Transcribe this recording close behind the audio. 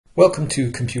Welcome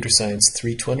to Computer Science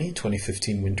 320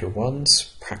 2015 Winter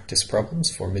 1's practice problems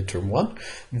for Midterm 1.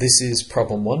 This is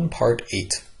Problem 1, Part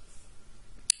 8.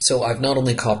 So I've not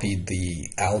only copied the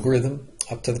algorithm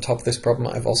up to the top of this problem,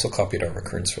 I've also copied our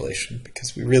recurrence relation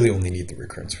because we really only need the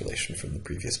recurrence relation from the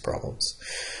previous problems.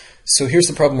 So here's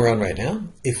the problem we're on right now.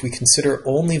 If we consider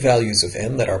only values of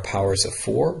n that are powers of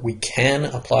 4, we can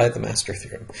apply the master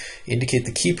theorem, indicate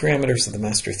the key parameters of the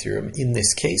master theorem in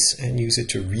this case, and use it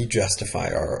to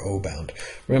re-justify our O-bound.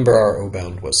 Remember, our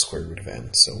O-bound was square root of n,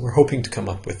 so we're hoping to come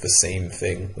up with the same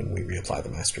thing when we reapply the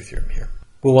master theorem here.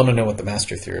 We'll want to know what the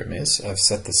master theorem is. I've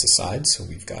set this aside so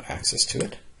we've got access to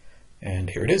it,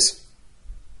 and here it is.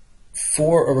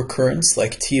 For a recurrence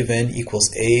like t of n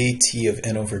equals a t of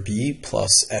n over b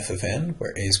plus f of n,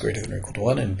 where a is greater than or equal to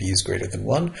 1 and b is greater than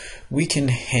 1, we can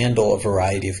handle a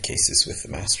variety of cases with the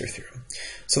master theorem.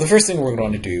 So the first thing we're going to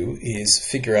want to do is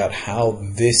figure out how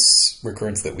this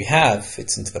recurrence that we have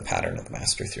fits into the pattern of the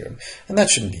master theorem. And that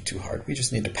shouldn't be too hard. We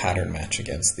just need to pattern match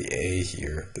against the a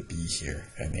here, the b here,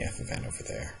 and the f of n over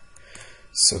there.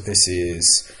 So this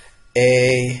is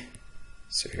a,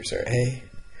 so here's our a,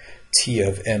 t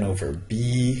of n over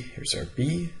b, here's our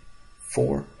b,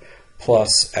 4,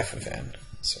 plus f of n.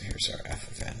 So here's our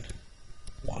f of n,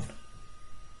 1.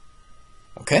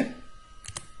 Okay?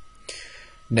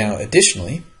 Now,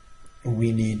 additionally,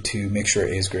 we need to make sure a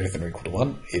is greater than or equal to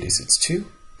 1. It is, it's 2.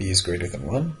 B is greater than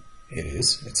 1. It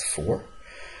is, it's 4.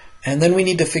 And then we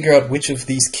need to figure out which of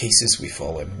these cases we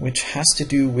fall in, which has to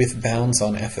do with bounds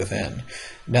on f of n.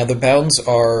 Now the bounds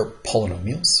are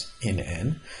polynomials in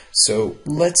n, so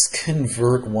let's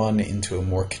convert one into a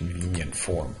more convenient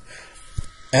form.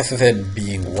 F of n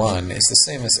being 1 is the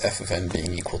same as f of n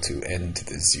being equal to n to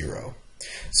the 0.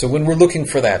 So when we're looking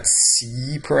for that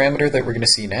c parameter that we're going to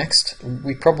see next,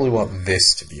 we probably want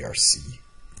this to be our c.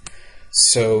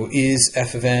 So is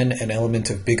f of n an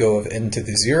element of big O of n to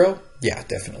the 0? Yeah,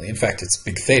 definitely. In fact, it's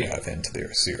big theta of n to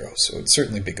the 0, so it's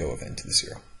certainly big O of n to the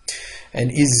 0.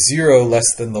 And is 0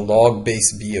 less than the log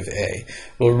base b of a?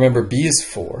 Well, remember, b is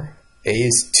 4, a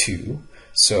is 2,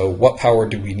 so what power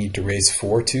do we need to raise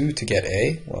 4 to get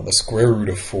a? Well, the square root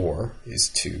of 4 is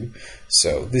 2,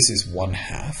 so this is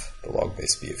 1/2, the log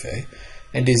base b of a.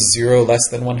 And is 0 less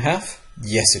than 1/2?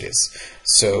 Yes, it is.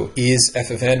 So is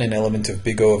f of n an element of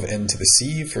big O of n to the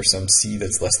c for some c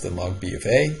that's less than log b of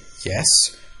a? Yes,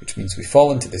 which means we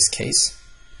fall into this case.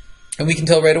 And we can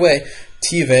tell right away,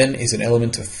 t of n is an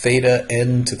element of theta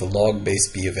n to the log base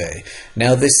b of a.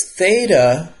 Now this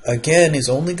theta, again, is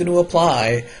only going to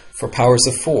apply for powers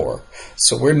of 4.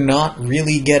 So we're not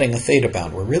really getting a theta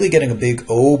bound. We're really getting a big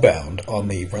O bound on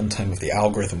the runtime of the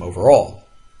algorithm overall.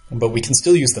 But we can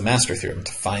still use the master theorem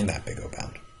to find that big O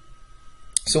bound.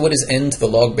 So what is n to the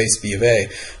log base b of a?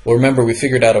 Well, remember, we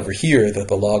figured out over here that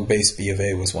the log base b of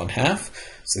a was 1/2.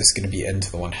 So this is going to be n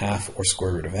to the 1/2 or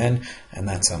square root of n, and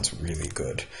that sounds really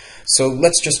good. So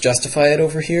let's just justify it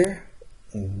over here.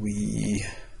 We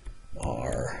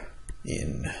are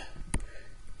in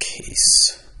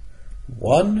case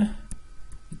 1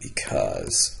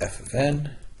 because f of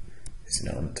n is an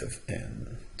element of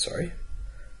n,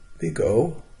 big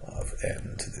O of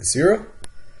n to the 0,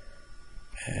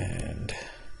 and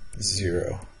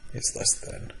 0 is less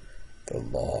than the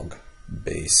log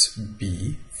base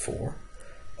b 4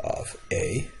 of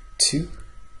a2,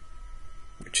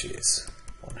 which is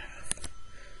 1/2.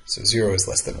 So 0 is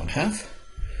less than 1/2.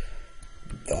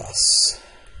 Thus,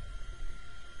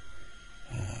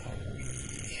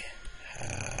 we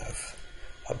have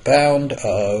a bound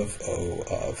of O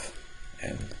of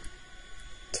n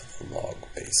to the log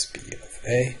base b of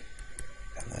a,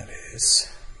 and that is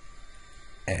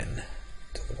n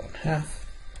to the 1/2,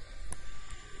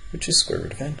 which is square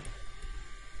root of n.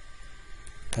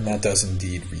 And that does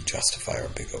indeed re-justify our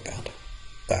big O bound.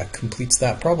 That completes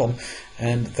that problem,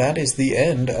 and that is the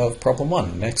end of problem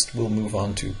 1. Next, we'll move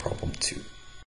on to problem 2.